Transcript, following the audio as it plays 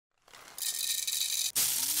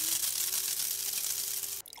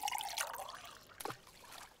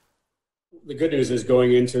the good news is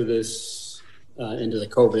going into this, into the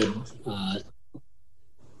COVID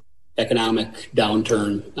economic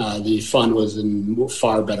downturn, the fund was in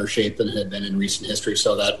far better shape than it had been in recent history.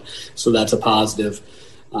 So that's a positive.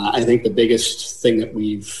 I think the biggest thing that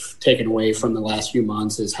we've taken away from the last few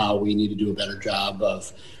months is how we need to do a better job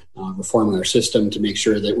of reforming our system to make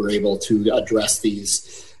sure that we're able to address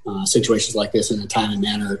these situations like this in a timely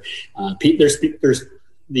manner.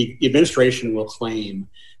 The administration will claim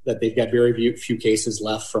that they've got very few cases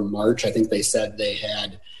left from March. I think they said they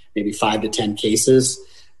had maybe 5 to 10 cases.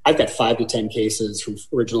 I've got 5 to 10 cases from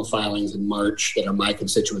original filings in March that are my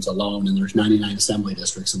constituents alone, and there's 99 assembly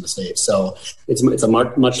districts in the state. So it's a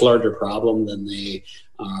much larger problem than they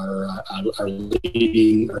are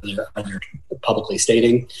leading or they're publicly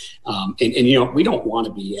stating. And we don't want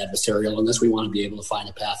to be adversarial in this. We want to be able to find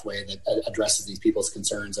a pathway that addresses these people's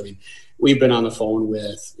concerns. I mean, we've been on the phone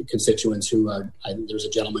with constituents who are. There's a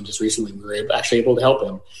gentleman just recently we were actually able to help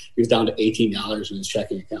him. He was down to $18 in his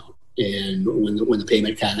checking account. And when the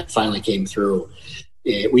payment kind of finally came through,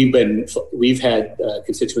 we've had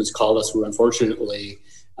constituents call us who unfortunately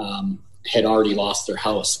had already lost their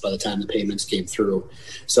house by the time the payments came through.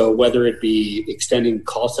 So whether it be extending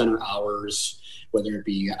call center hours, whether it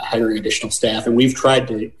be hiring additional staff, and we've tried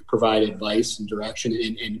to provide advice and direction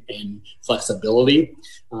and flexibility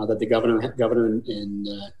that the governor and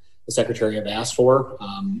the secretary have asked for.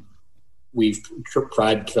 We've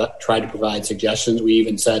tried to provide suggestions. We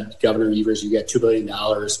even said, Governor Evers, you got $2 billion.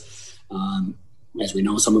 As we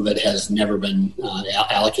know, some of it has never been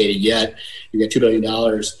allocated yet. You got $2 billion.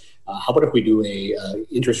 How about if we do a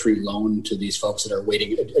interest-free loan to these folks that are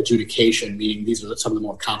waiting adjudication, meaning these are some of the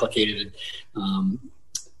more complicated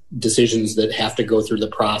decisions that have to go through the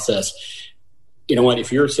process. You know what,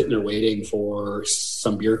 if you're sitting there waiting for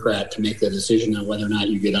some bureaucrat to make the decision on whether or not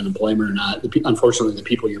you get unemployment or not, unfortunately, the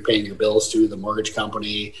people you're paying your bills to, the mortgage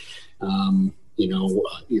company,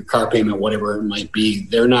 your car payment, whatever it might be,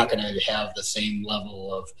 they're not going to have the same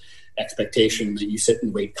level of expectation that you sit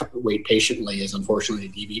and wait patiently as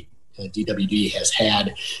unfortunately DWD has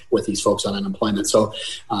had with these folks on unemployment. So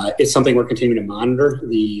it's something we're continuing to monitor.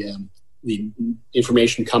 The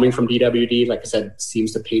information coming from DWD, like I said,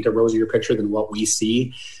 seems to paint a rosier picture than what we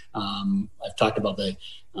see. I've talked about the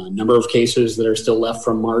number of cases that are still left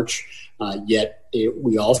from March, yet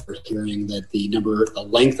we also are hearing that the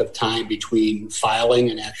length of time between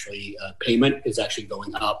filing and actually payment is actually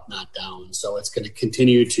going up, not down. So it's going to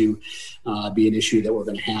continue to be an issue that we're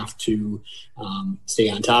going to have to stay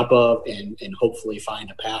on top of and hopefully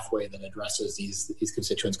find a pathway that addresses these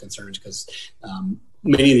constituents' concerns, because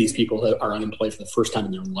many of these people are unemployed for the first time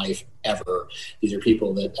in their life ever. These are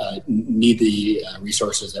people that need the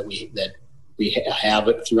resources that we have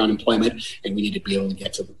through unemployment, and we need to be able to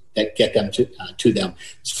get them to them.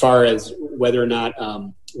 As far as whether or not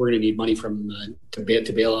we're going to need money from to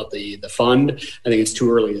bail out the fund, I think it's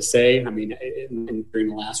too early to say. I mean, during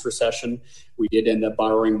the last recession, we did end up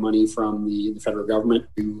borrowing money from the federal government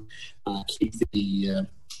to keep the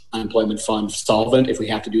unemployment fund solvent. If we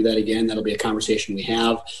have to do that again, that'll be a conversation we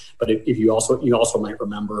have. But if you also might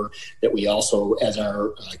remember that we also, as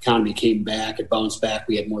our economy came back, it bounced back,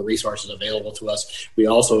 we had more resources available to us. We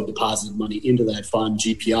also deposited money into that fund,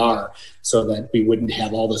 GPR, so that we wouldn't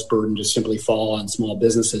have all this burden just simply fall on small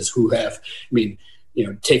businesses who have,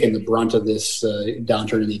 taken the brunt of this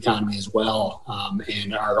downturn in the economy as well,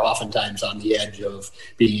 and are oftentimes on the edge of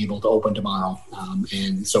being able to open tomorrow.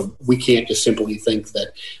 And so we can't just simply think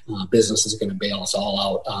that business is going to bail us all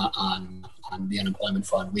out on the unemployment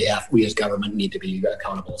fund. We as government need to be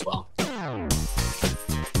accountable as well.